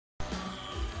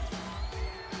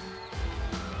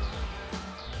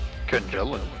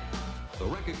Congello. The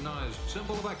recognized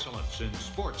symbol of excellence in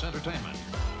sports entertainment.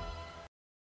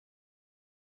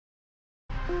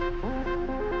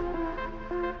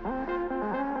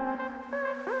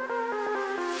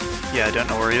 Yeah, I don't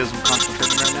know where he is. I'm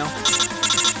concentrating right now.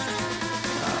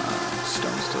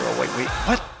 Stone's throw. Wait.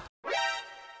 What?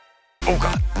 Oh,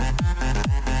 God.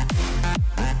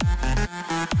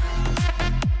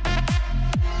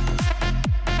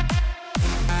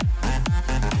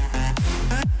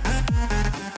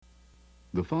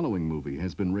 The following movie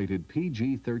has been rated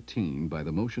PG-13 by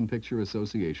the Motion Picture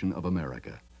Association of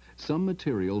America. Some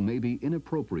material may be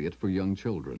inappropriate for young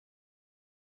children.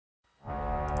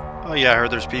 Oh yeah, I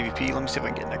heard there's PvP. Let me see if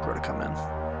I can get Necro to come in.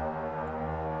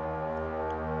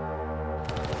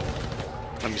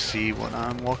 Let me see what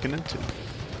I'm walking into.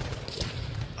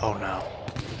 Oh no.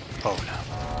 Oh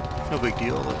no. No big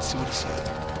deal. Let's see what it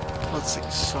said. Let's see.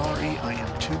 Sorry, I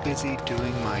am too busy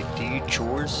doing my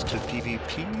chores to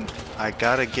PvP. I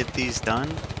gotta get these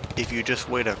done. If you just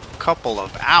wait a couple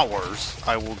of hours,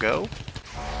 I will go.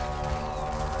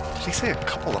 Did he say a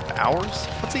couple of hours?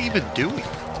 What's he even doing?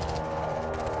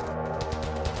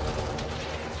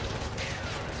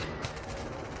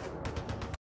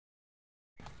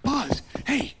 Buzz!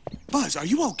 Hey! Buzz, are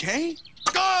you okay?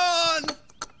 Gone!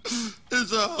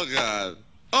 It's all gone.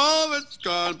 All of it's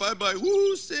gone. Bye-bye.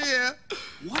 Woo, see ya.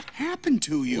 What happened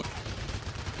to you?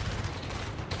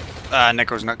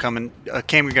 Necro's not coming.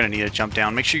 Cam, you're gonna need to jump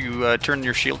down. Make sure you turn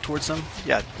your shield towards them.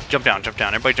 Yeah, jump down.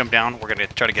 Everybody jump down. We're gonna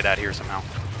try to get out of here somehow.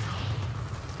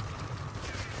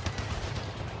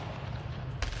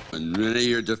 And then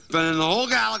you're defending the whole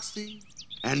galaxy,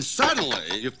 and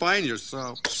suddenly you find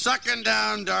yourself sucking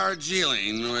down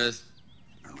Darjeeling with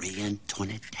Marie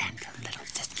Antoinette and her little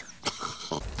sister.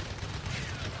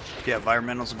 Yeah,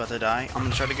 Environmental's about to die. I'm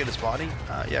gonna try to get his body.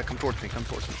 Yeah, come towards me.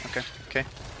 Okay.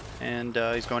 And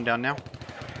he's going down now.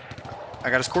 I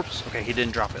got his corpse. Okay, he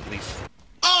didn't drop it, at least.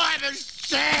 Oh, I'm a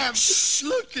sham! Shh,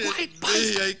 look at me.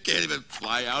 I can't even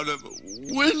fly out of a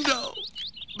window.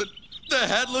 But the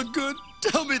hat looked good.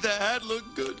 Tell me the hat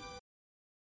looked good.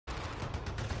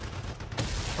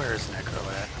 Where is Necro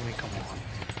at? I mean, come on.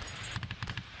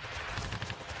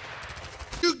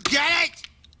 You get it?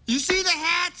 You see the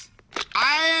hat?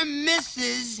 I am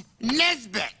Mrs.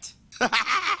 Nesbit.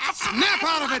 Snap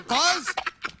out of it, Buzz!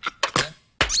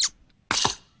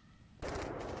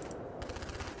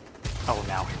 Oh,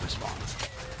 now he responds.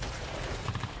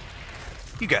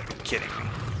 You gotta be kidding me.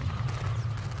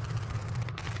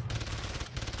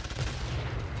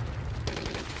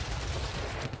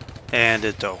 And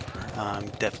it's over. I'm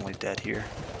definitely dead here.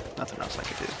 Nothing else I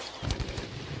could do.